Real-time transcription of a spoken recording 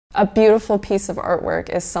A beautiful piece of artwork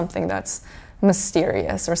is something that's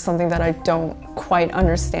mysterious or something that I don't quite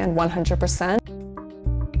understand 100%.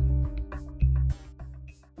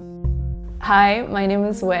 Hi, my name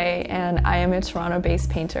is Wei and I am a Toronto-based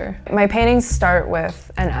painter. My paintings start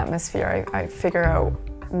with an atmosphere. I figure out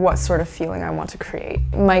what sort of feeling I want to create.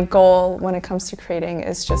 My goal when it comes to creating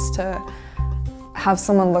is just to have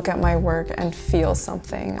someone look at my work and feel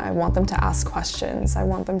something. I want them to ask questions. I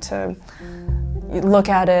want them to look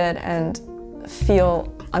at it and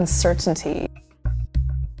feel uncertainty.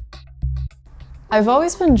 I've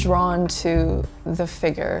always been drawn to the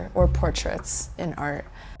figure or portraits in art.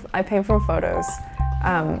 I paint from photos,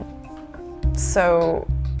 so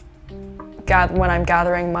when I'm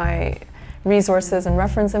gathering my resources and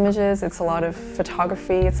reference images, it's a lot of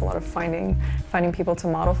photography, it's a lot of finding people to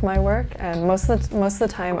model for my work, and most of the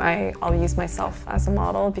time I'll use myself as a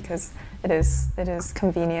model because it is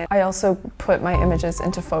convenient. I also put my images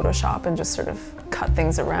into Photoshop and just sort of cut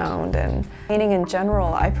things around. And painting in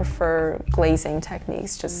general, I prefer glazing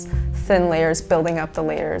techniques, just thin layers, building up the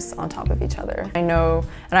layers on top of each other. I know,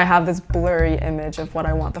 and I have this blurry image of what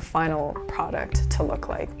I want the final product to look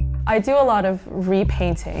like. I do a lot of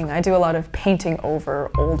repainting. I do a lot of painting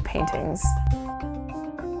over old paintings.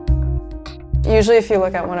 Usually if you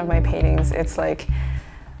look at one of my paintings, it's like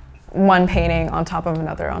one painting on top of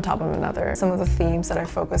another, on top of another. Some of the themes that I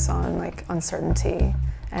focus on, like uncertainty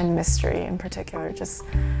and mystery in particular, just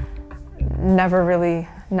never really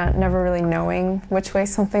knowing which way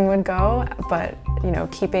something would go, but you know,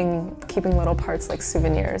 keeping little parts like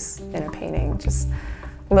souvenirs in a painting, just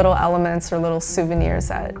little elements or little souvenirs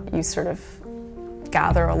that you sort of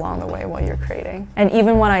gather along the way while you're creating. And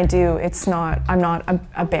even when I do, I'm not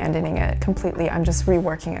abandoning it completely, I'm just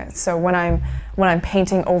reworking it. So when I'm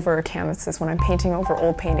painting over canvases, when I'm painting over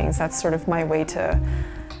old paintings, that's sort of my way to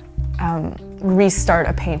restart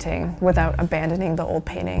a painting without abandoning the old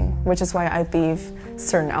painting, which is why I leave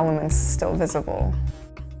certain elements still visible.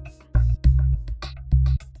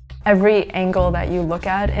 Every angle that you look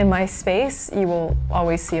at in my space, you will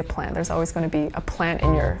always see a plant. There's always going to be a plant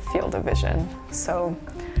in your field of vision. So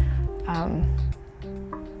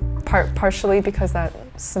partially because that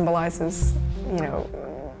symbolizes, you know,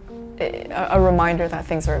 a reminder that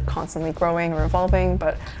things are constantly growing or evolving,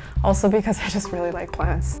 but also because I just really like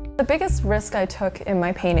plants. The biggest risk I took in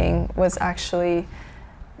my painting was actually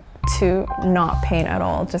to not paint at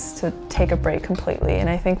all, just to take a break completely. And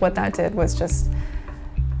I think what that did was just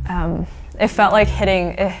it felt like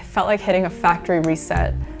hitting a factory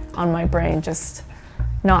reset on my brain, just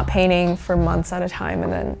not painting for months at a time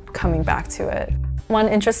and then coming back to it. One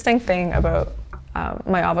interesting thing about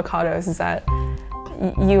my avocados is that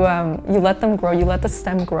you let them grow, you let the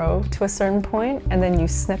stem grow to a certain point and then you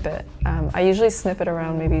snip it. I usually snip it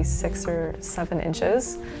around maybe 6 or 7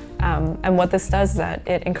 inches. And what this does is that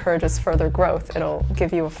it encourages further growth. It'll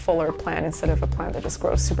give you a fuller plant instead of a plant that just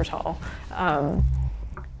grows super tall.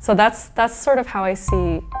 So that's sort of how I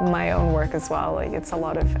see my own work as well. Like, it's a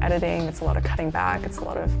lot of editing, it's a lot of cutting back, it's a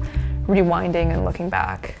lot of rewinding and looking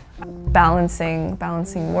back. Balancing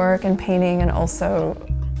work and painting, and also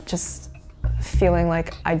just feeling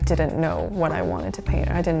like I didn't know what I wanted to paint.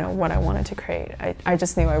 I didn't know what I wanted to create. I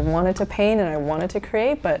just knew I wanted to paint and I wanted to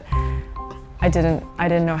create, but I didn't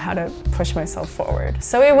know how to push myself forward.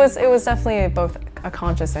 So it was definitely both a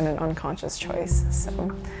conscious and an unconscious choice.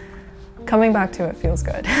 So coming back to it feels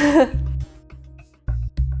good.